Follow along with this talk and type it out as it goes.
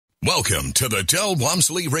Welcome to the Del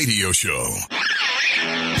Walmsley Radio Show.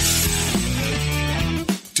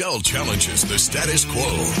 Del challenges the status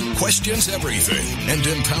quo, questions everything, and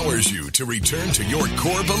empowers you to return to your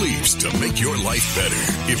core beliefs to make your life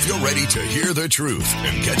better. If you're ready to hear the truth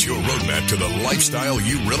and get your roadmap to the lifestyle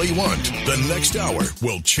you really want, the next hour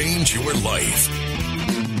will change your life.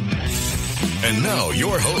 And now,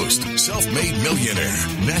 your host, self-made millionaire,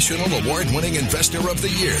 national award-winning investor of the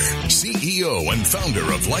year, CEO and founder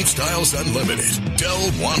of Lifestyles Unlimited,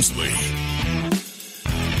 Del Walmsley.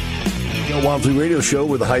 Del Walmsley Radio Show,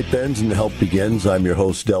 where the hype ends and the help begins. I'm your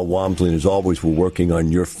host, Del Walmsley, and as always, we're working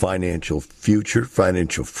on your financial future.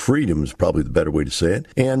 Financial freedom is probably the better way to say it.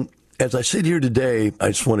 And as I sit here today, I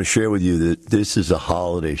just want to share with you that this is a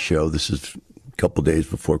holiday show. This is couple days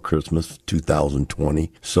before Christmas,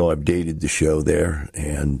 2020. So I've dated the show there,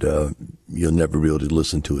 and you'll never be able to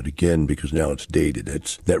listen to it again because now it's dated.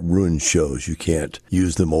 That ruins shows. You can't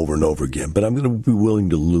use them over and over again. But I'm going to be willing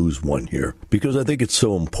to lose one here because I think it's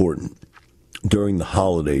so important during the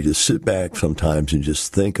holiday to sit back sometimes and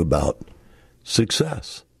just think about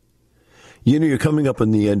success. You know, you're coming up on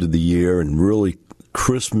the end of the year, and really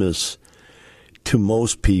Christmas to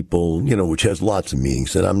most people, you know, which has lots of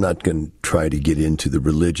meanings, and I'm not going to try to get into the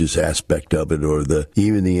religious aspect of it or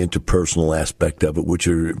even the interpersonal aspect of it, which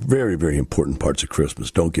are very, very important parts of Christmas.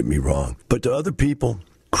 Don't get me wrong. But to other people,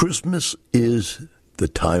 Christmas is the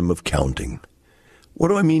time of counting. What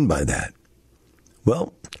do I mean by that?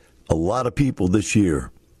 Well, a lot of people this year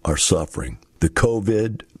are suffering. The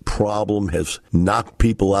COVID problem has knocked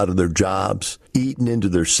people out of their jobs, eaten into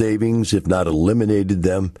their savings, if not eliminated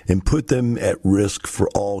them, and put them at risk for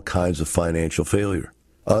all kinds of financial failure.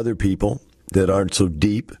 Other people that aren't so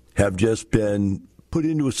deep have just been put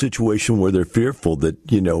into a situation where they're fearful that,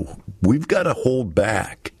 you know, we've got to hold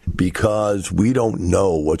back because we don't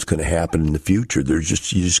know what's going to happen in the future. You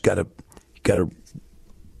just got to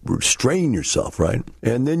restrain yourself, right?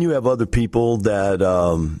 And then you have other people that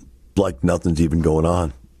like nothing's even going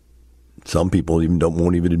on. Some people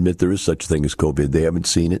won't even admit there is such a thing as COVID. They haven't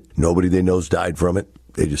seen it. Nobody they know's died from it.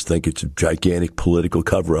 They just think it's a gigantic political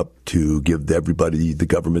cover-up to give everybody, the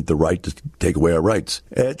government, the right to take away our rights,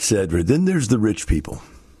 etc. Then there's the rich people.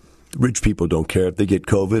 Rich people don't care if they get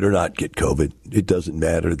COVID or not get COVID. It doesn't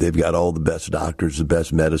matter. They've got all the best doctors, the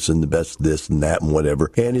best medicine, the best this and that and whatever.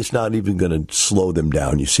 And it's not even going to slow them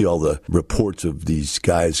down. You see all the reports of these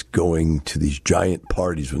guys going to these giant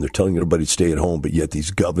parties when they're telling everybody to stay at home, but yet these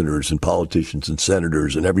governors and politicians and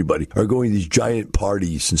senators and everybody are going to these giant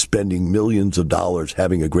parties and spending millions of dollars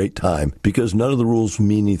having a great time because none of the rules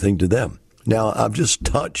mean anything to them. Now, I've just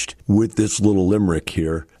touched with this little limerick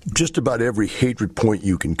here just about every hatred point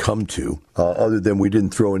you can come to, other than we didn't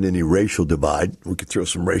throw in any racial divide. We could throw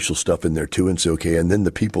some racial stuff in there, too, and say, okay, and then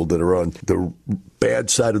the people that are on the bad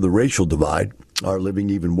side of the racial divide are living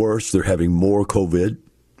even worse. They're having more COVID,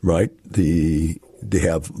 right? They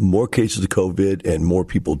have more cases of COVID and more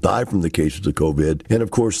people die from the cases of COVID. And,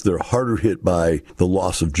 of course, they're harder hit by the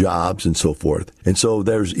loss of jobs and so forth. And so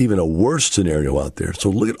there's even a worse scenario out there. So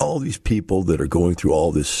look at all these people that are going through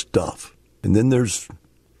all this stuff. And then there's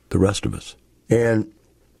the rest of us. And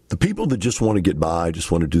the people that just want to get by,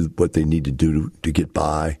 just want to do what they need to do to get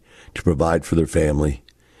by, to provide for their family,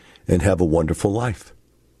 and have a wonderful life.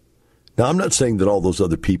 Now, I'm not saying that all those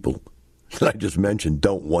other people that I just mentioned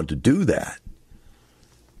don't want to do that.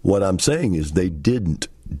 What I'm saying is they didn't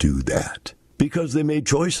do that because they made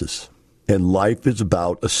choices. And life is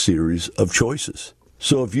about a series of choices.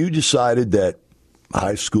 So if you decided that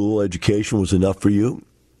high school education was enough for you,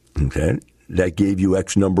 okay, that gave you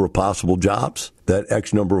X number of possible jobs. That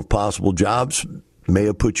X number of possible jobs may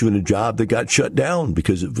have put you in a job that got shut down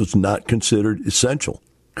because it was not considered essential.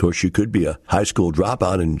 Of course, you could be a high school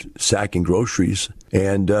dropout and sacking groceries,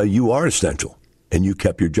 and you are essential, and you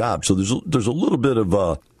kept your job. So there's a little bit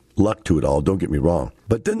of luck to it all, don't get me wrong.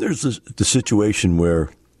 But then there's the situation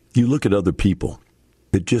where you look at other people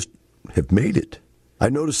that just have made it. I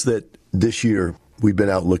noticed that this year we've been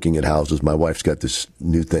out looking at houses. My wife's got this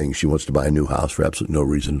new thing. She wants to buy a new house for absolutely no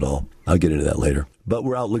reason at all. I'll get into that later. But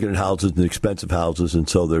we're out looking at houses and expensive houses, and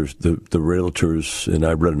so there's the realtors, and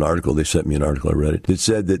I read an article. They sent me an article. I read it. It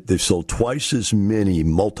said that they've sold twice as many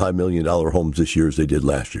multi-million-dollar homes this year as they did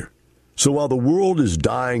last year. So while the world is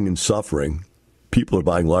dying and suffering, people are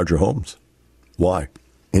buying larger homes. Why?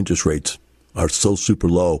 Interest rates are so super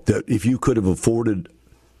low that if you could have afforded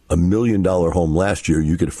 $1 million home last year,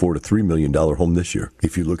 you could afford a $3 million home this year.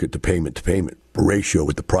 If you look at the payment-to-payment ratio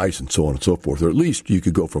with the price and so on and so forth, or at least you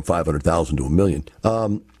could go from $500,000 to $1 million.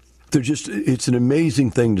 It's an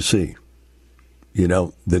amazing thing to see, you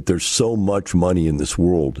know, that there's so much money in this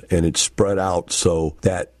world and it's spread out so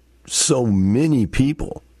that so many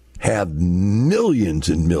people have millions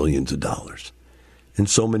and millions of dollars, and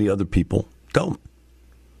so many other people don't.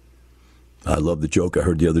 I love the joke I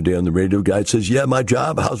heard the other day on the radio. A guy says, yeah, my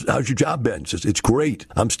job, how's your job been? He says, it's great.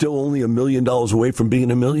 I'm still only $1 million away from being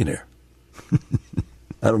a millionaire.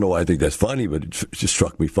 I don't know why I think that's funny, but it just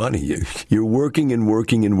struck me funny. You're working and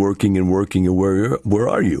working and working and working, and where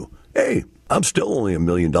are you? Hey, I'm still only $1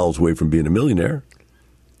 million away from being a millionaire.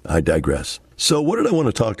 I digress. So what did I want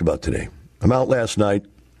to talk about today? I'm out last night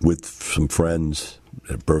with some friends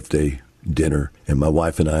at a birthday dinner, and my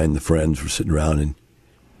wife and I and the friends were sitting around, and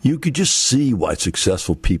you could just see why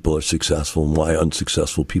successful people are successful and why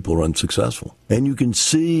unsuccessful people are unsuccessful. And you can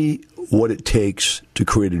see what it takes to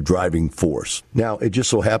create a driving force. Now, it just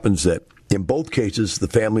so happens that in both cases, the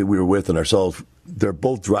family we were with and ourselves, they're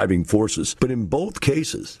both driving forces. But in both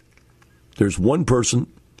cases, there's one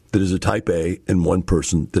person that is a type A and one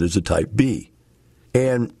person that is a type B.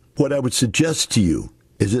 And what I would suggest to you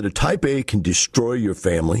is that a type A can destroy your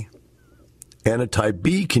family and a type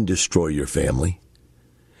B can destroy your family.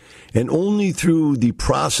 And only through the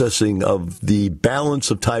processing of the balance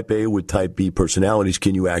of type A with type B personalities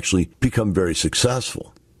can you actually become very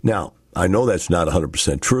successful. Now, I know that's not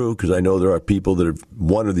 100% true because I know there are people that have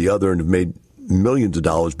one or the other and have made millions of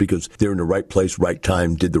dollars because they're in the right place, right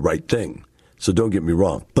time, did the right thing. So don't get me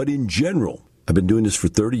wrong. But in general, I've been doing this for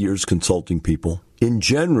 30 years consulting people. In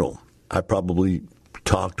general, I probably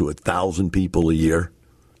talk to 1,000 people a year.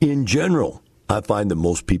 In general, I find that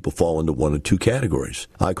most people fall into one of two categories.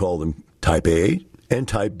 I call them type A and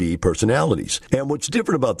type B personalities. And what's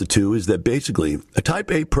different about the two is that basically a type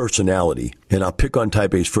A personality, and I'll pick on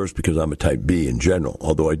type A's first because I'm a type B in general,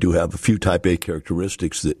 although I do have a few type A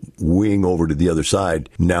characteristics that wing over to the other side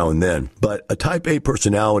now and then. But a type A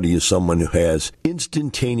personality is someone who has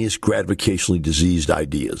instantaneous gratificationally diseased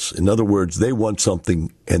ideas. In other words, they want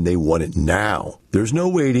something and they want it now. There's no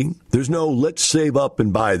waiting. There's no let's save up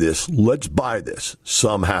and buy this. Let's buy this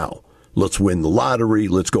somehow. Let's win the lottery.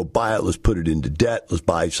 Let's go buy it. Let's put it into debt. Let's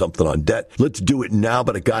buy something on debt. Let's do it now,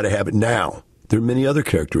 but I got to have it now. There are many other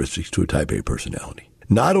characteristics to a type A personality.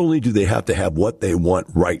 Not only do they have to have what they want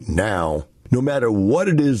right now, no matter what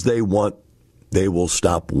it is they want, they will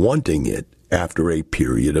stop wanting it after a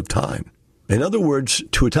period of time. In other words,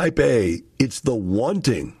 to a type A, it's the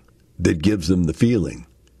wanting that gives them the feeling.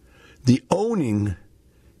 The owning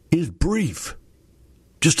is brief,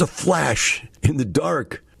 just a flash in the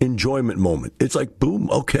dark enjoyment moment. It's like, boom,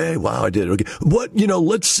 okay, wow, I did it. Okay. What,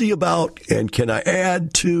 let's see about, and can I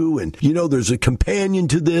add to, and, there's a companion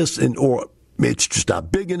to this, and, or it's just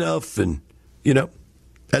not big enough, and,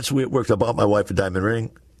 that's the way it works. I bought my wife a diamond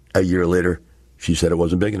ring. A year later, she said it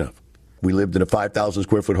wasn't big enough. We lived in a 5,000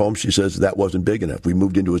 square foot home. She says that wasn't big enough. We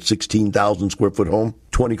moved into a 16,000 square foot home,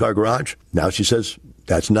 20-car garage. Now she says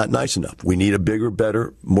that's not nice enough. We need a bigger,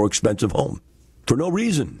 better, more expensive home. For no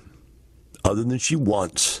reason other than she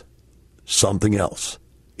wants something else.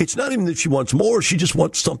 It's not even that she wants more. She just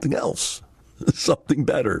wants something else, something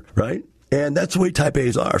better, right? And that's the way type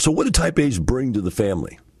A's are. So what do type A's bring to the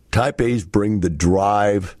family? Type A's bring the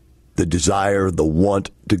drive, the desire, the want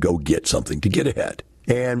to go get something, to get ahead.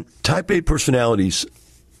 And type A personalities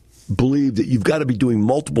believe that you've got to be doing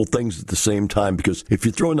multiple things at the same time because if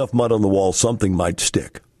you throw enough mud on the wall, something might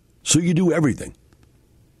stick. So you do everything.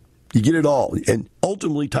 You get it all. And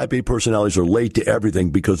ultimately, type A personalities are late to everything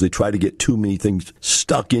because they try to get too many things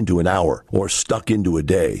stuck into an hour or stuck into a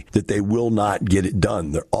day that they will not get it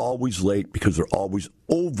done. They're always late because they're always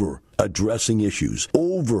over addressing issues,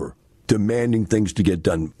 over demanding things to get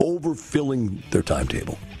done, overfilling their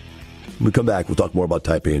timetable. When we come back, we'll talk more about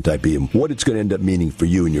type A and type B and what it's going to end up meaning for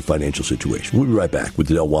you and your financial situation. We'll be right back with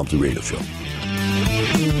the Del Walmsley Radio Show.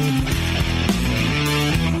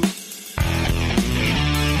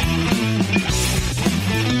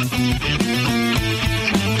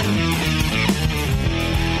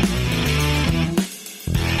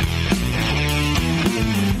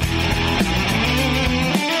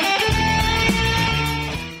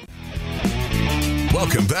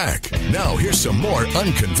 Welcome back. Now here's some more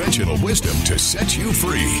unconventional wisdom to set you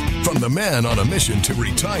free from the man on a mission to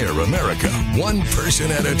retire America, one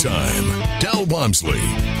person at a time, Del Walmsley.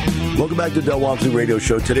 Welcome back to the Del Walmsley Radio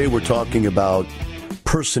Show. Today we're talking about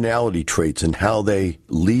personality traits and how they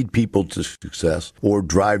lead people to success or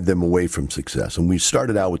drive them away from success. And we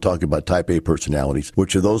started out with talking about type A personalities,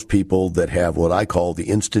 which are those people that have what I call the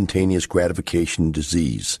instantaneous gratification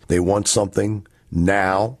disease. They want something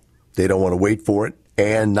now. They don't want to wait for it.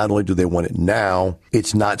 And not only do they want it now,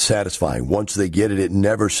 it's not satisfying. Once they get it, it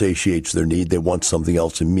never satiates their need. They want something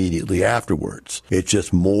else immediately afterwards. It's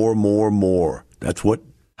just more, more, more. That's what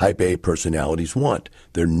type A personalities want.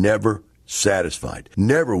 They're never satisfied.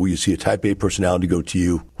 Never will you see a type A personality go to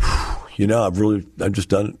you, I've just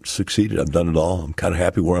done it, succeeded. I've done it all. I'm kind of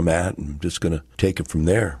happy where I'm at. And I'm just going to take it from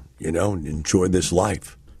there, and enjoy this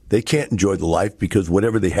life. They can't enjoy the life because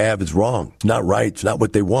whatever they have is wrong. It's not right. It's not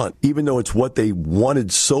what they want. Even though it's what they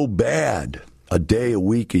wanted so bad a day, a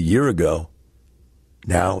week, a year ago,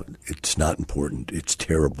 now it's not important. It's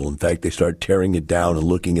terrible. In fact, they start tearing it down and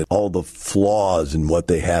looking at all the flaws in what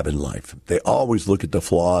they have in life. They always look at the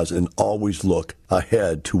flaws and always look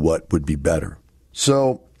ahead to what would be better.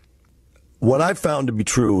 So what I found to be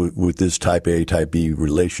true with this type A, type B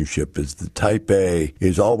relationship is the type A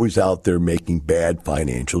is always out there making bad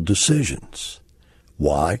financial decisions.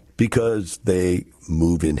 Why? Because they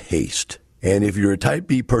move in haste. And if you're a type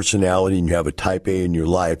B personality and you have a type A in your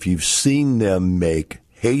life, you've seen them make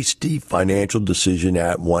hasty financial decision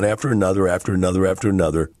at one after another, after another, after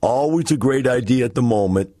another. Always a great idea at the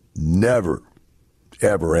moment, never,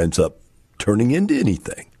 ever ends up turning into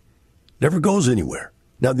anything. Never goes anywhere.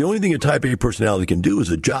 Now, the only thing a type A personality can do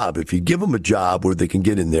is a job. If you give them a job where they can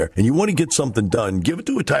get in there and you want to get something done, give it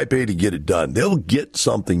to a type A to get it done. They'll get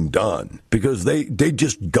something done because they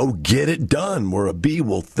just go get it done, where a B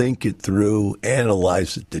will think it through,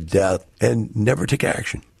 analyze it to death, and never take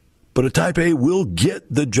action. But a type A will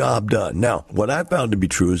get the job done. Now, what I found to be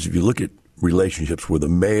true is if you look at relationships where the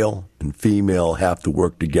male and female have to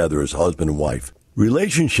work together as husband and wife,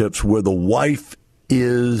 relationships where the wife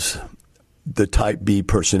is the type B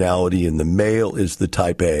personality and the male is the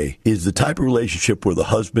type A, is the type of relationship where the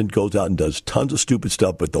husband goes out and does tons of stupid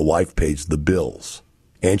stuff, but the wife pays the bills.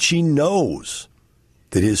 And she knows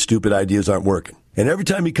that his stupid ideas aren't working. And every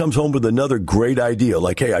time he comes home with another great idea,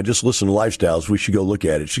 like, hey, I just listened to Lifestyles, we should go look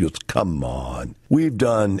at it. She goes, come on. We've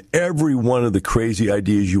done every one of the crazy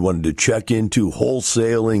ideas you wanted to check into,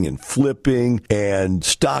 wholesaling and flipping and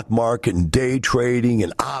stock market and day trading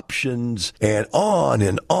and options and on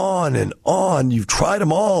and on and on. You've tried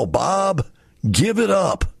them all, Bob. Give it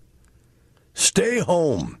up. Stay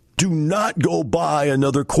home. Do not go buy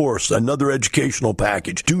another course, another educational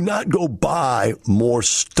package. Do not go buy more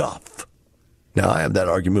stuff. Now, I have that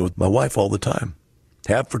argument with my wife all the time.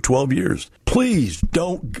 Have for 12 years. Please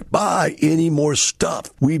don't buy any more stuff.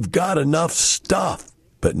 We've got enough stuff.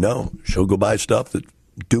 But no, she'll go buy stuff that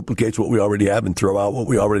duplicates what we already have and throw out what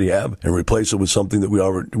we already have and replace it with something that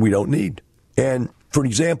we don't need. And for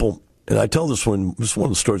example, and I tell this one of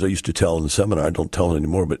the stories I used to tell in the seminar. I don't tell it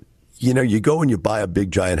anymore, but you go and you buy a big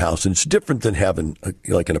giant house, and it's different than having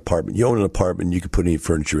like an apartment. You own an apartment, and you can put any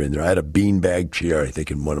furniture in there. I had a beanbag chair, I think,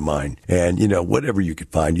 in one of mine. And, whatever you could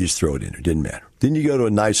find, you just throw it in there. It didn't matter. Then you go to a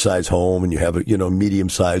nice size home, and you have a,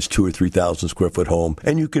 medium-sized 2,000 or 3,000 square foot home,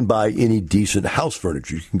 and you can buy any decent house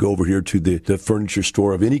furniture. You can go over here to the furniture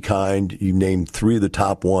store of any kind. You name 3 of the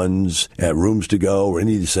top ones at Rooms to Go or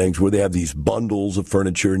any of these things where they have these bundles of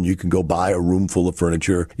furniture, and you can go buy a room full of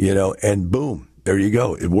furniture, and boom. There you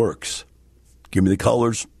go. It works. Give me the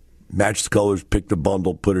colors, match the colors, pick the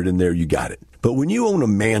bundle, put it in there, you got it. But when you own a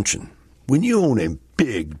mansion, when you own a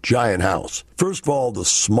big, giant house, first of all, the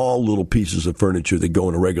small little pieces of furniture that go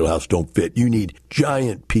in a regular house don't fit. You need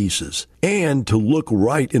giant pieces. And to look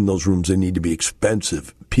right in those rooms, they need to be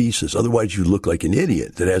expensive pieces. Otherwise, you look like an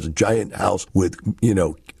idiot that has a giant house with,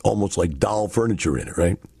 almost like doll furniture in it,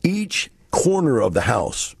 right? Each corner of the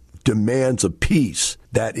house demands a piece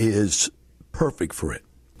that is perfect for it.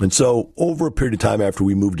 And so over a period of time after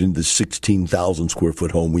we moved into the 16,000 square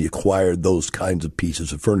foot home, we acquired those kinds of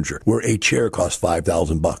pieces of furniture where a chair costs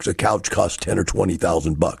 $5,000, a couch costs $10,000 or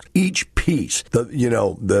 $20,000. Each piece,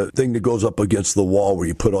 the thing that goes up against the wall where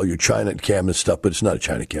you put all your china cabinet stuff, but it's not a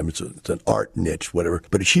china cabinet, it's an art niche, whatever,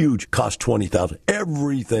 but it's huge, costs $20,000.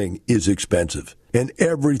 Everything is expensive. And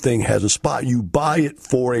everything has a spot. You buy it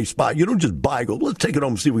for a spot. You don't just buy, go, let's take it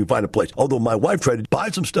home and see if we can find a place. Although my wife tried to buy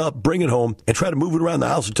some stuff, bring it home, and try to move it around the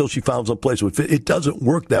house until she found some place that would fit. It doesn't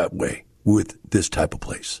work that way with this type of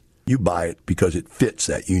place. You buy it because it fits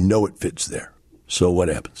that. You know it fits there. So what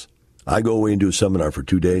happens? I go away and do a seminar for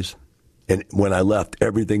 2 days. And when I left,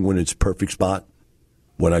 everything went in its perfect spot.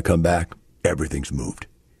 When I come back, everything's moved.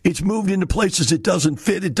 It's moved into places it doesn't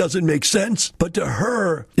fit. It doesn't make sense. But to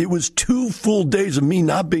her, it was 2 full days of me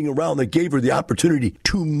not being around that gave her the opportunity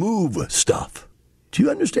to move stuff. Do you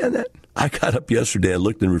understand that? I got up yesterday and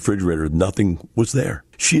looked in the refrigerator. Nothing was there.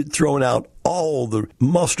 She had thrown out all the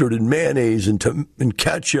mustard and mayonnaise and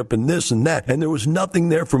ketchup and this and that. And there was nothing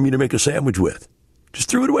there for me to make a sandwich with. Just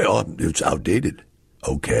threw it away. Oh, it's outdated.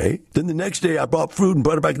 Okay. Then the next day I bought food and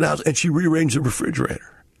brought it back in the house, and she rearranged the refrigerator.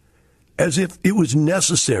 As if it was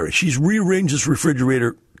necessary. She's rearranged this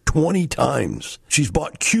refrigerator 20 times. She's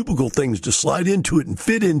bought cubicle things to slide into it and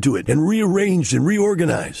fit into it and rearranged and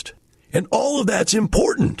reorganized. And all of that's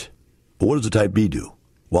important. But what does the type B do?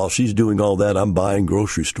 While she's doing all that, I'm buying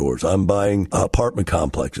grocery stores. I'm buying apartment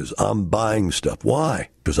complexes. I'm buying stuff. Why?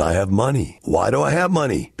 Because I have money. Why do I have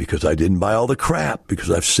money? Because I didn't buy all the crap. Because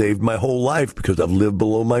I've saved my whole life. Because I've lived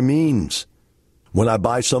below my means. When I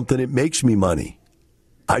buy something, it makes me money.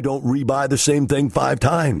 I don't rebuy the same thing 5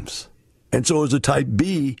 times. And so as a type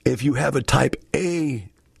B, if you have a type A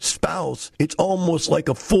spouse, it's almost like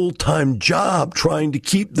a full-time job trying to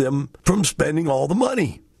keep them from spending all the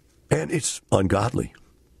money. And it's ungodly.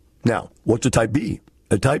 Now, what's a type B?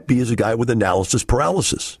 A type B is a guy with analysis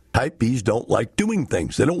paralysis. Type Bs don't like doing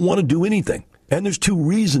things. They don't want to do anything. And there's 2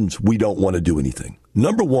 reasons we don't want to do anything.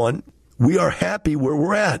 Number 1, we are happy where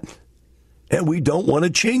we're at. And we don't want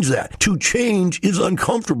to change that. To change is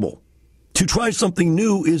uncomfortable. To try something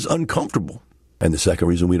new is uncomfortable. And the second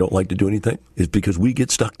reason we don't like to do anything is because we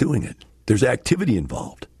get stuck doing it. There's activity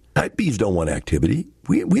involved. Type Bs don't want activity.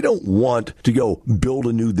 We don't want to go build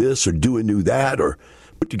a new this or do a new that or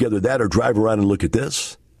put together that or drive around and look at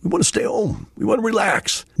this. We want to stay home. We want to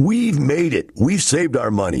relax. We've made it. We've saved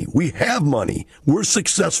our money. We have money. We're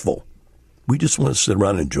successful. We just want to sit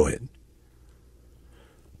around and enjoy it.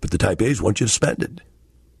 But the type A's want you to spend it.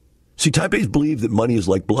 See, type A's believe that money is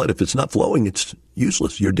like blood. If it's not flowing, it's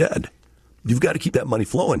useless. You're dead. You've got to keep that money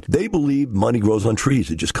flowing. They believe money grows on trees.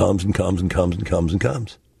 It just comes and comes and comes and comes and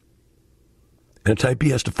comes. And a type B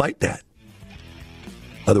has to fight that.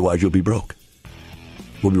 Otherwise, you'll be broke.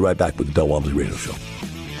 We'll be right back with the Del Walmsley Radio Show.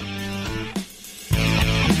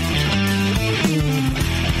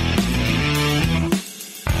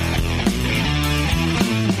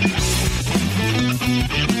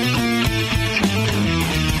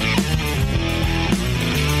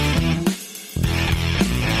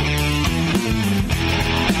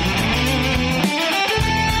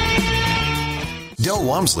 Del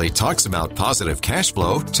Walmsley talks about positive cash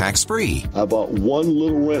flow tax-free. I bought one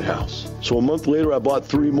little rent house. So a month later, I bought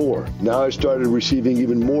 3 more. Now I started receiving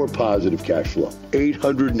even more positive cash flow.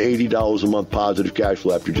 $880 a month positive cash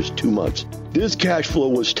flow after just 2 months. This cash flow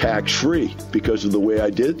was tax-free because of the way I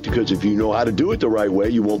did it, because if you know how to do it the right way,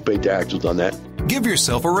 you won't pay taxes on that. Give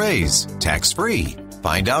yourself a raise, tax-free.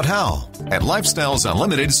 Find out how at Lifestyles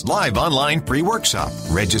Unlimited's live online free workshop.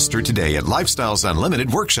 Register today at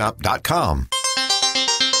lifestylesunlimitedworkshop.com.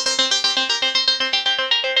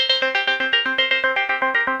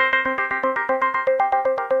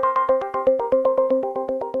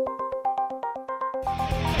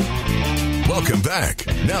 Welcome back.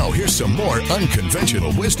 Now here's some more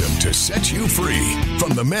unconventional wisdom to set you free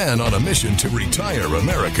from the man on a mission to retire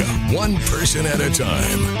America, one person at a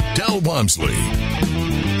time, Del Walmsley.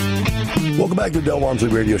 Welcome back to the Del Walmsley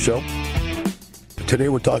Radio Show. Today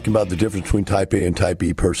we're talking about the difference between type A and type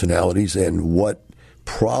B personalities and what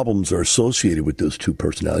problems are associated with those 2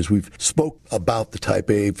 personalities. We've spoke about the type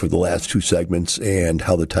A for the last 2 segments and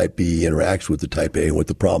how the type B interacts with the type A and what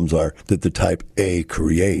the problems are that the type A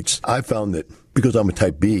creates. I found that because I'm a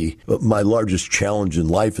type B, my largest challenge in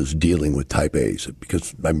life is dealing with type A's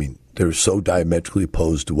because, they're so diametrically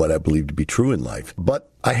opposed to what I believe to be true in life. But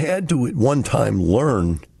I had to at one time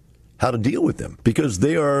learn how to deal with them because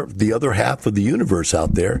they are the other half of the universe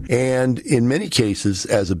out there. And in many cases,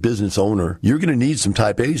 as a business owner, you're going to need some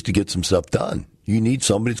type A's to get some stuff done. You need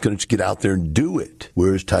somebody that's going to get out there and do it.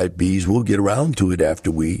 Whereas type B's will get around to it after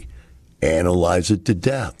we analyze it to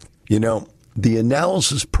death. You know, the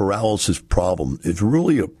analysis paralysis problem is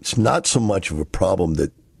really, it's not so much of a problem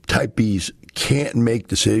that type B's can't make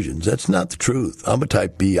decisions. That's not the truth. I'm a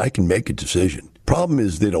type B. I can make a decision. Problem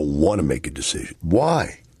is they don't want to make a decision.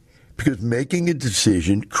 Why? Because making a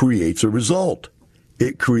decision creates a result.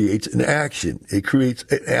 It creates an action. It creates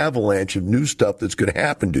an avalanche of new stuff that's going to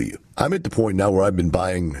happen to you. I'm at the point now where I've been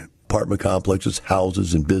buying apartment complexes,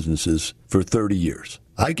 houses, and businesses for 30 years.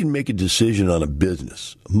 I can make a decision on a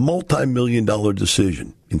business, a multi-million-dollar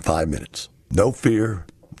decision, in 5 minutes. No fear,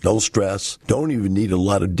 no stress. Don't even need a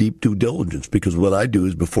lot of deep due diligence because what I do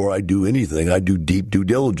is before I do anything, I do deep due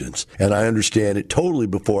diligence. And I understand it totally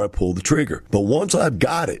before I pull the trigger. But once I've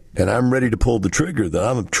got it and I'm ready to pull the trigger, then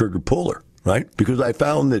I'm a trigger puller, right? Because I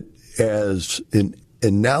found that as an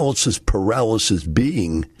analysis paralysis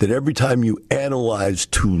being, that every time you analyze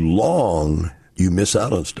too long, you miss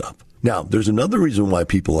out on stuff. Now, there's another reason why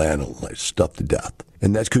people analyze stuff to death,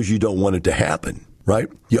 and that's because you don't want it to happen, right?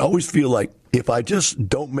 You always feel like, if I just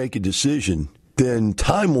don't make a decision, then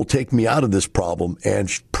time will take me out of this problem and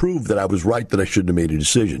prove that I was right that I shouldn't have made a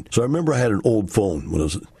decision. So I remember I had an old phone when I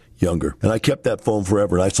was younger. And I kept that phone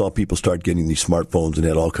forever, and I saw people start getting these smartphones and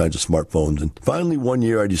had all kinds of smartphones. And finally, one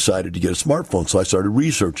year, I decided to get a smartphone, so I started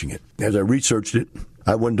researching it. As I researched it,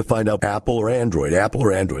 I wanted to find out Apple or Android, that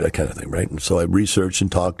kind of thing, right? And so I researched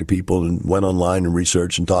and talked to people and went online and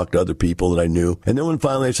researched and talked to other people that I knew. And then when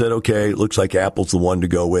finally I said, okay, it looks like Apple's the one to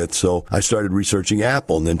go with. So I started researching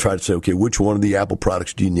Apple and then tried to say, okay, which one of the Apple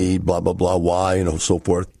products do you need? Blah, blah, blah, why, so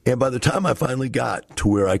forth. And by the time I finally got to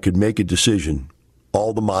where I could make a decision,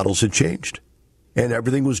 all the models had changed. And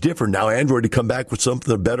everything was different. Now Android had come back with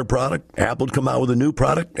something, a better product. Apple had come out with a new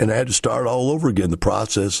product, and I had to start all over again. The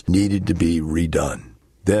process needed to be redone.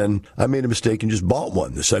 Then I made a mistake and just bought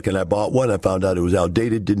one. The second I bought one, I found out it was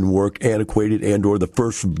outdated, didn't work, antiquated, and/or the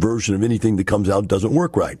first version of anything that comes out doesn't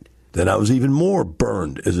work right. Then I was even more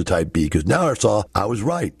burned as a Type B because now I saw I was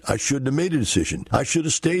right. I shouldn't have made a decision. I should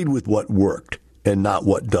have stayed with what worked and not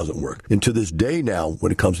what doesn't work. And to this day now,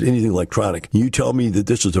 when it comes to anything electronic, you tell me that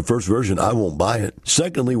this is the first version, I won't buy it.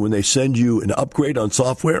 Secondly, when they send you an upgrade on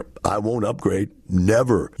software, I won't upgrade.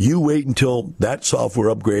 Never. You wait until that software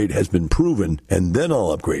upgrade has been proven, and then I'll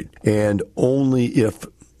upgrade. And only if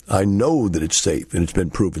I know that it's safe and it's been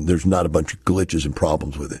proven, there's not a bunch of glitches and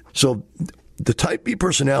problems with it. So the Type B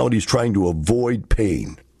personality is trying to avoid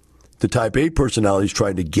pain. The Type A personality is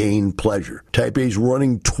trying to gain pleasure. Type A is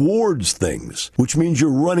running towards things, which means you're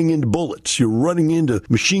running into bullets. You're running into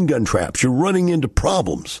machine gun traps. You're running into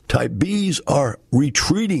problems. Type Bs are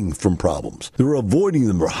retreating from problems. They're avoiding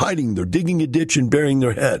them. They're hiding. They're digging a ditch and burying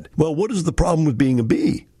their head. Well, what is the problem with being a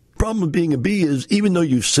B? The problem with being a B is even though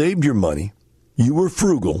you've saved your money, you were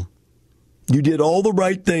frugal, you did all the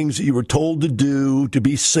right things that you were told to do to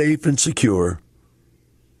be safe and secure,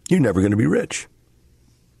 you're never going to be rich.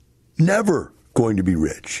 Never going to be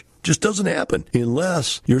rich. Just doesn't happen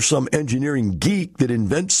unless you're some engineering geek that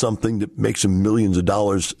invents something that makes him millions of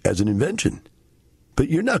dollars as an invention. But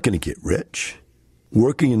you're not going to get rich.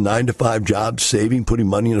 Working in 9-to-5 jobs, saving, putting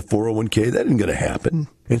money in a 401k, that isn't going to happen.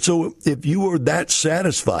 And so if you are that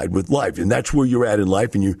satisfied with life, and that's where you're at in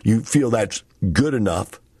life, and you feel that's good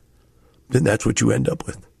enough, then that's what you end up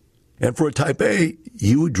with. And for a Type A,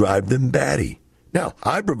 you would drive them batty. Now,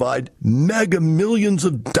 I provide mega millions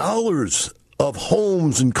of dollars of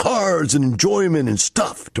homes and cars and enjoyment and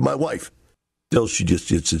stuff to my wife. Still, she just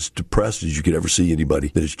gets as depressed as you could ever see anybody,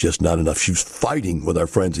 that it's just not enough. She was fighting with our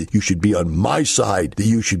friends that you should be on my side, that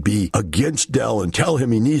you should be against Dell and tell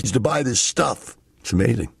him he needs to buy this stuff. It's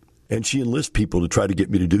amazing. And she enlists people to try to get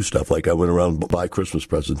me to do stuff. Like I went around and buy Christmas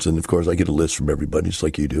presents, and of course I get a list from everybody, just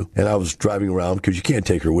like you do. And I was driving around because you can't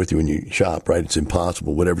take her with you when you shop, right? It's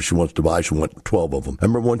impossible. Whatever she wants to buy, she wants 12 of them. I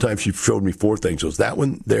remember one time she showed me 4 things. It was that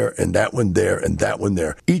one there, and that one there, and that one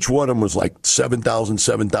there. Each one of them was like $7,000,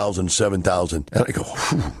 $7,000, $7,000. And I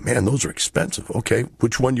go, man, those are expensive. Okay,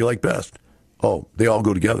 which one do you like best? Oh, they all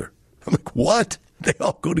go together. I'm like, what? They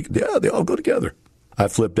all go together? Yeah, they all go together. I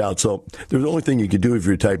flipped out. So there's the only thing you could do if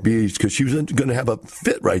you're a Type B is because she was going to have a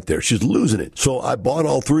fit right there. She's losing it. So I bought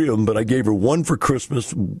all 3 of them, but I gave her one for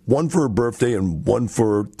Christmas, one for her birthday, and one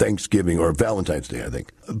for Thanksgiving or Valentine's Day, I think.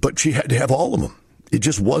 But she had to have all of them. It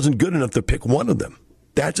just wasn't good enough to pick one of them.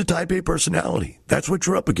 That's a Type A personality. That's what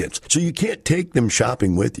you're up against. So you can't take them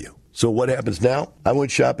shopping with you. So what happens now? I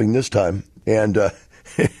went shopping this time, and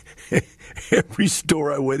every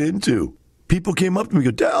store I went into, people came up to me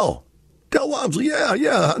and go, Del Walmsley, yeah.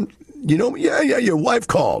 You know, yeah, your wife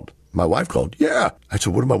called. My wife called, yeah. I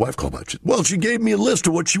said, what did my wife call about? She said, well, she gave me a list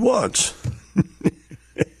of what she wants.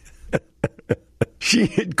 She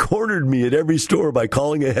had cornered me at every store by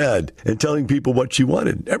calling ahead and telling people what she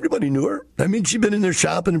wanted. Everybody knew her. I mean, she'd been in there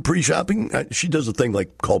shopping and pre-shopping. She does a thing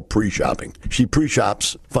called pre-shopping. She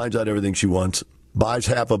pre-shops, finds out everything she wants, buys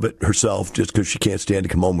half of it herself just because she can't stand to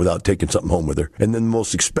come home without taking something home with her. And then the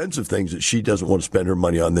most expensive things that she doesn't want to spend her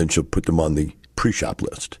money on, then she'll put them on the pre-shop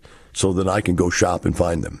list so that I can go shop and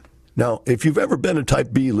find them. Now, if you've ever been a Type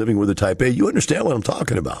B living with a Type A, you understand what I'm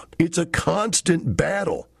talking about. It's a constant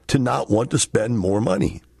battle to not want to spend more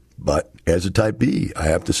money. But as a Type B, I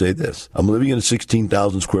have to say this. I'm living in a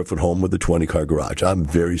 16,000 square foot home with a 20-car garage. I'm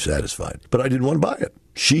very satisfied. But I didn't want to buy it.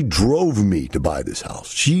 She drove me to buy this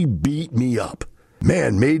house. She beat me up.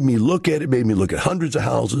 Man, made me look at it, made me look at hundreds of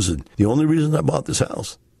houses. And the only reason I bought this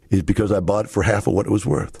house is because I bought it for half of what it was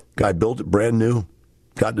worth. Guy built it brand new,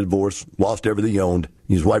 got divorced, lost everything he owned.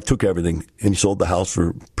 His wife took everything, and he sold the house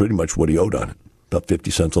for pretty much what he owed on it, about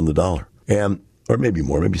 50 cents on the dollar. Or maybe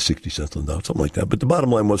more, maybe 60 cents on the dollar, something like that. But the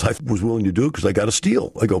bottom line was I was willing to do it because I got a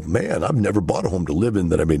steal. I go, man, I've never bought a home to live in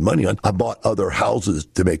that I made money on. I bought other houses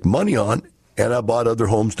to make money on, And I bought other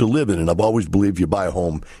homes to live in. And I've always believed you buy a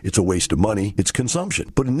home, it's a waste of money. It's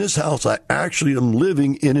consumption. But in this house, I actually am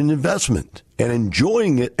living in an investment and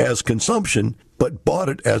enjoying it as consumption, but bought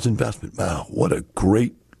it as investment. Wow, what a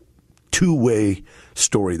great two-way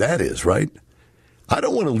story that is, right? I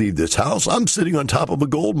don't want to leave this house. I'm sitting on top of a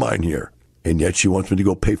gold mine here. And yet she wants me to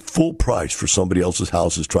go pay full price for somebody else's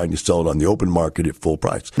house is trying to sell it on the open market at full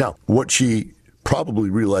price. Now, what she probably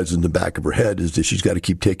realizes in the back of her head is that she's got to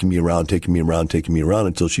keep taking me around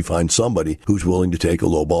until she finds somebody who's willing to take a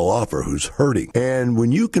lowball offer, who's hurting. And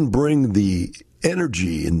when you can bring the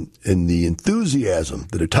energy and the enthusiasm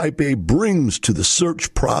that a Type A brings to the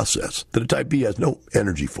search process, that a Type B has no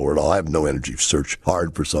energy for at all. I have no energy to search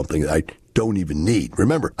hard for something that I don't even need.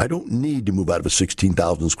 Remember, I don't need to move out of a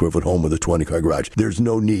 16,000 square foot home with a 20-car garage. There's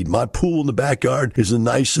no need. My pool in the backyard is the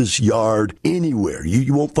nicest yard anywhere.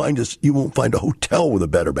 You won't find a hotel with a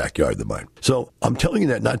better backyard than mine. So I'm telling you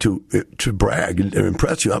that not to brag and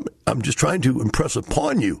impress you. I'm just trying to impress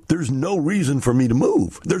upon you. There's no reason for me to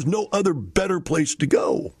move. There's no other better place to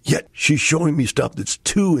go. Yet she's showing me stuff that's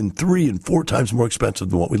 2 and 3 and 4 times more expensive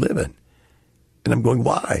than what we live in. And I'm going,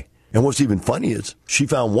 why? And what's even funny is she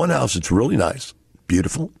found one house that's really nice,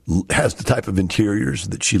 beautiful, has the type of interiors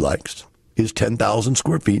that she likes, is 10,000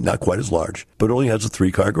 square feet, not quite as large, but only has a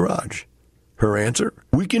 3-car garage. Her answer,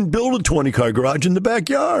 we can build a 20-car garage in the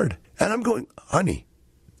backyard. And I'm going, honey,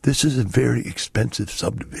 this is a very expensive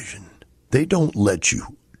subdivision. They don't let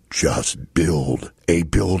you just build a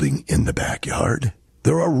building in the backyard.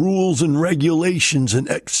 There are rules and regulations and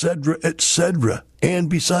et cetera, et cetera. And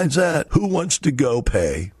besides that, who wants to go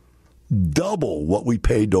pay double what we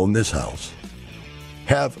paid to own this house,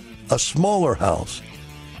 have a smaller house,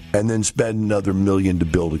 and then spend another $1 million to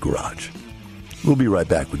build a garage? We'll be right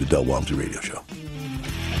back with the Del Walmsley Radio Show.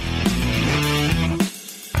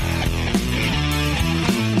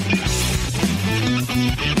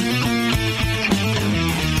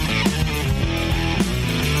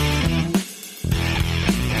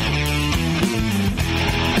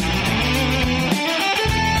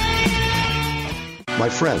 My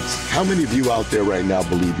friends, how many of you out there right now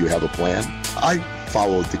believe you have a plan? I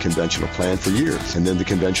followed the conventional plan for years, and then the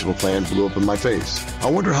conventional plan blew up in my face. I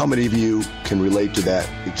wonder how many of you can relate to that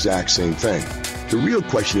exact same thing. The real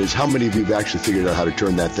question is, how many of you have actually figured out how to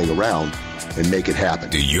turn that thing around and make it happen?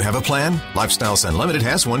 Do you have a plan? Lifestyles Unlimited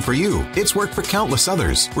has one for you. It's worked for countless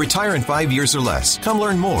others. Retire in 5 years or less. Come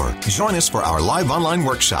learn more. Join us for our live online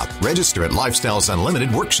workshop. Register at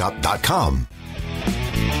lifestylesunlimitedworkshop.com.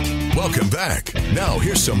 Welcome back. Now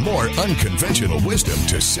here's some more unconventional wisdom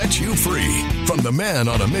to set you free from the man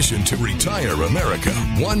on a mission to retire America,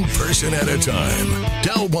 one person at a time,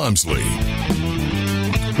 Del Walmsley.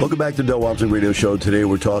 Welcome back to the Del Walmsley Radio Show. Today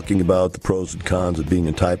we're talking about the pros and cons of being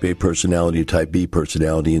a Type A personality, a Type B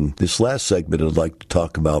personality. In this last segment, I'd like to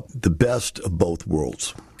talk about the best of both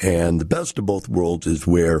worlds. And the best of both worlds is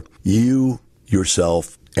where you,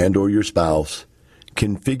 yourself, and or your spouse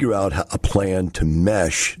can figure out a plan to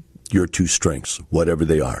mesh your two strengths, whatever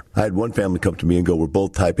they are. I had one family come to me and go, we're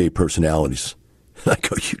both Type A personalities. And I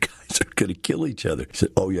go, you guys are going to kill each other. He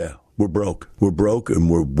said, oh yeah, we're broke. We're broke and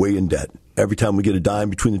we're way in debt. Every time we get a dime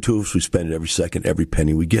between the two of us, we spend it every second, every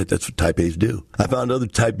penny we get. That's what Type A's do. I found other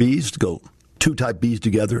Type B's to go, 2 Type B's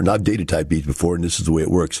together, and I've dated Type B's before, and this is the way it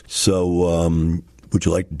works. So, would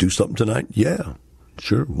you like to do something tonight? Yeah,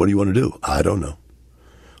 sure. What do you want to do? I don't know.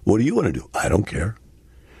 What do you want to do? I don't care.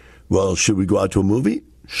 Well, should we go out to a movie?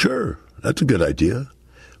 Sure, that's a good idea.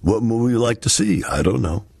 What movie would you like to see? I don't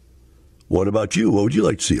know. What about you? What would you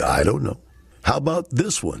like to see? I don't know. How about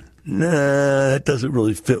this one? Nah, that doesn't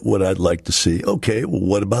really fit what I'd like to see. Okay, well,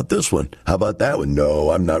 what about this one? How about that one?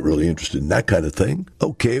 No, I'm not really interested in that kind of thing.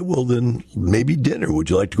 Okay, well, then maybe dinner. Would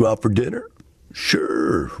you like to go out for dinner?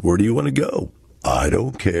 Sure. Where do you want to go? I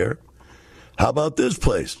don't care. How about this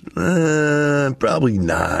place? Probably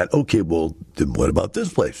not. Okay, well, then what about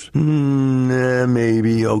this place?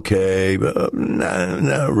 Maybe, okay.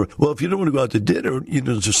 Nah. Well, if you don't want to go out to dinner, is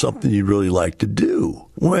there something you'd really like to do?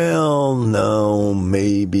 Well, no,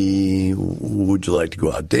 maybe. Would you like to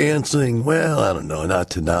go out dancing? Well, I don't know,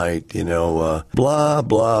 not tonight, blah,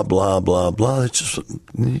 blah, blah, blah, blah. It's just,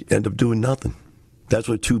 you end up doing nothing. That's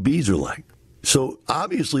what 2 B's are like. So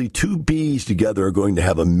obviously 2 B's together are going to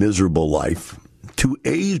have a miserable life. 2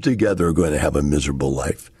 A's together are going to have a miserable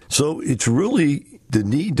life. So it's really the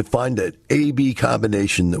need to find that A-B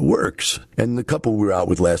combination that works. And the couple we were out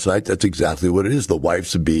with last night, that's exactly what it is. The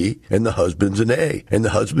wife's a B and the husband's an A. And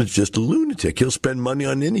the husband's just a lunatic. He'll spend money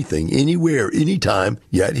on anything, anywhere, anytime,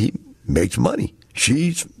 yet he makes money.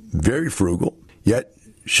 She's very frugal, yet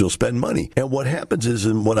she'll spend money. And what happens is,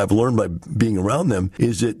 and what I've learned by being around them,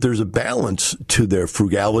 is that there's a balance to their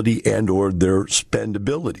frugality and or their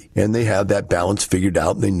spendability. And they have that balance figured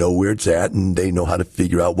out, and they know where it's at, and they know how to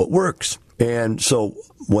figure out what works. And so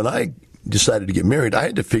when I decided to get married, I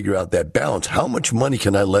had to figure out that balance. How much money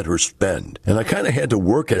can I let her spend? And I kind of had to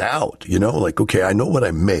work it out, like, okay, I know what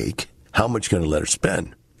I make. How much can I let her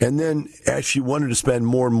spend? And then as she wanted to spend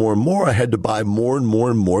more and more and more, I had to buy more and more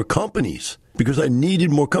and more companies because I needed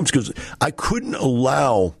more companies because I couldn't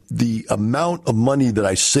allow the amount of money that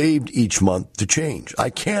I saved each month to change. I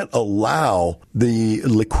can't allow the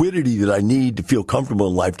liquidity that I need to feel comfortable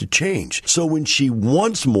in life to change. So when she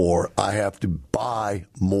wants more, I have to buy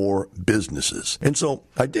more businesses. And so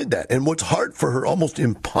I did that. And what's hard for her, almost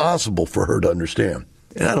impossible for her to understand,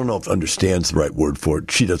 and I don't know if understand's the right word for it,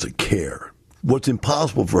 she doesn't care. What's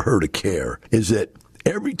impossible for her to care is that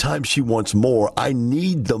every time she wants more, I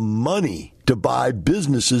need the money to buy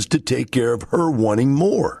businesses to take care of her wanting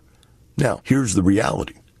more. Now, here's the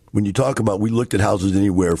reality. When you talk about, we looked at houses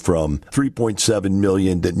anywhere from $3.7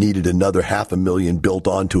 million that needed another $500,000 built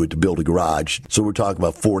onto it to build a garage. So we're talking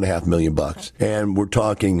about $4.5 million bucks. And we're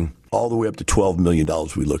talking all the way up to $12 million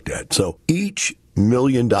we looked at. So each $1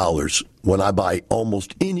 million, when I buy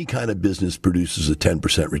almost any kind of business, produces a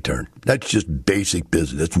 10% return. That's just basic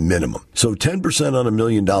business. That's minimum. So 10% on $1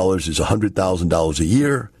 million is $100,000 a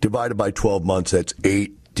year. Divided by 12 months, that's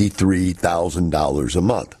 $83,000 a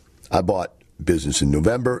month. I bought business in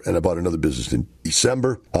November, and I bought another business in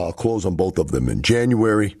December. I'll close on both of them in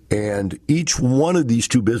January. And each one of these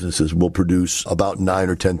two businesses will produce about $9,000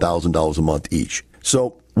 or $10,000 a month each.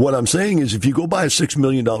 So what I'm saying is if you go buy a $6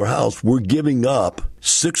 million house, we're giving up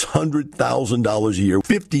 $600,000 a year,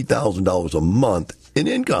 $50,000 a month in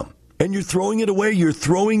income. And you're throwing it away. You're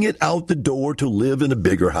throwing it out the door to live in a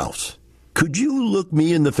bigger house. Could you look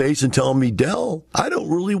me in the face and tell me, Del, I don't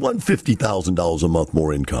really want $50,000 a month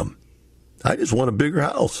more income. I just want a bigger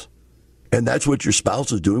house. And that's what your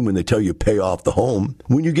spouse is doing when they tell you pay off the home.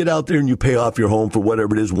 When you get out there and you pay off your home for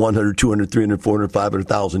whatever it is, 100, 200, 300, 400,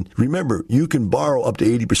 500,000, remember, you can borrow up to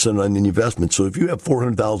 80% on an investment. So if you have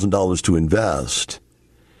 $400,000 to invest,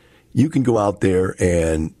 you can go out there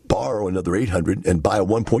and borrow another $800 and buy a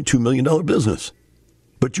 $1.2 million business.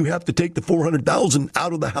 But you have to take the $400,000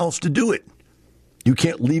 out of the house to do it. You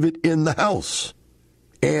can't leave it in the house.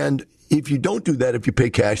 And if you don't do that, if you pay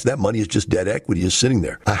cash, that money is just dead equity, is sitting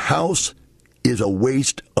there. A house is a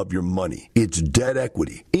waste of your money. It's dead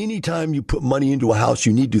equity. Anytime you put money into a house,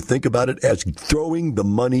 you need to think about it as throwing the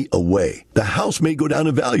money away. The house may go down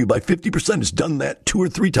in value by 50%. It's done that 2 or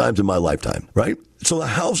 3 times in my lifetime, right? So the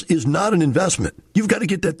house is not an investment. You've got to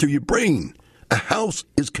get that through your brain. A house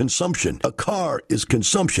is consumption. A car is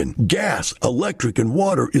consumption. Gas, electric, and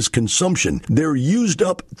water is consumption. They're used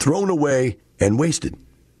up, thrown away, and wasted.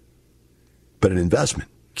 But an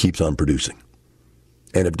investment keeps on producing.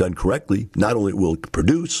 And if done correctly, not only will it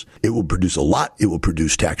produce a lot, it will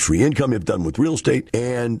produce tax-free income if done with real estate,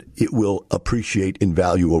 and it will appreciate in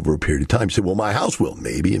value over a period of time. You say, well, my house will.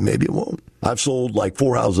 Maybe, and maybe it won't. I've sold like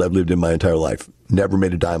 4 houses I've lived in my entire life. Never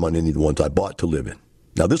made a dime on any of the ones I bought to live in.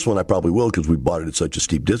 Now, this one I probably will because we bought it at such a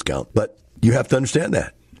steep discount, but you have to understand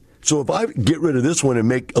that. So if I get rid of this one and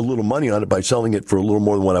make a little money on it by selling it for a little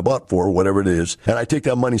more than what I bought for, whatever it is, and I take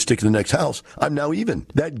that money and stick it in the next house, I'm now even.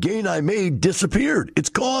 That gain I made disappeared. It's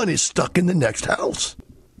gone. It's stuck in the next house.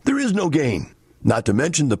 There is no gain. Not to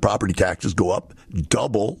mention the property taxes go up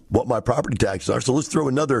double what my property taxes are. So let's throw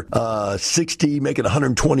another 60, make it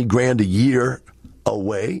 120 grand a year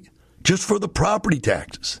away just for the property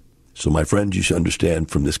taxes. So my friends, you should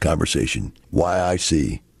understand from this conversation why I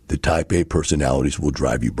see the type A personalities will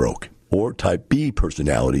drive you broke, or type B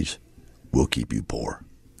personalities will keep you poor.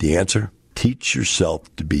 The answer? Teach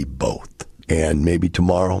yourself to be both. And maybe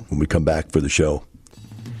tomorrow, when we come back for the show,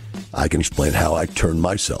 I can explain how I turned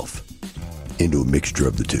myself into a mixture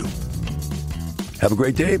of the two. Have a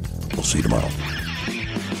great day. We'll see you tomorrow.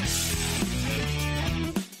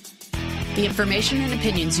 The information and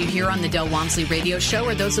opinions you hear on the Del Walmsley radio show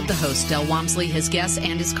are those of the host, Del Walmsley, his guests,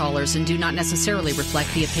 and his callers, and do not necessarily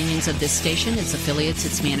reflect the opinions of this station, its affiliates,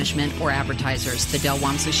 its management, or advertisers. The Del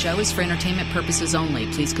Walmsley show is for entertainment purposes only.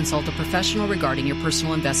 Please consult a professional regarding your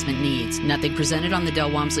personal investment needs. Nothing presented on the Del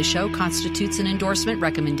Walmsley show constitutes an endorsement,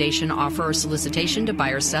 recommendation, offer, or solicitation to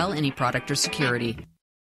buy or sell any product or security.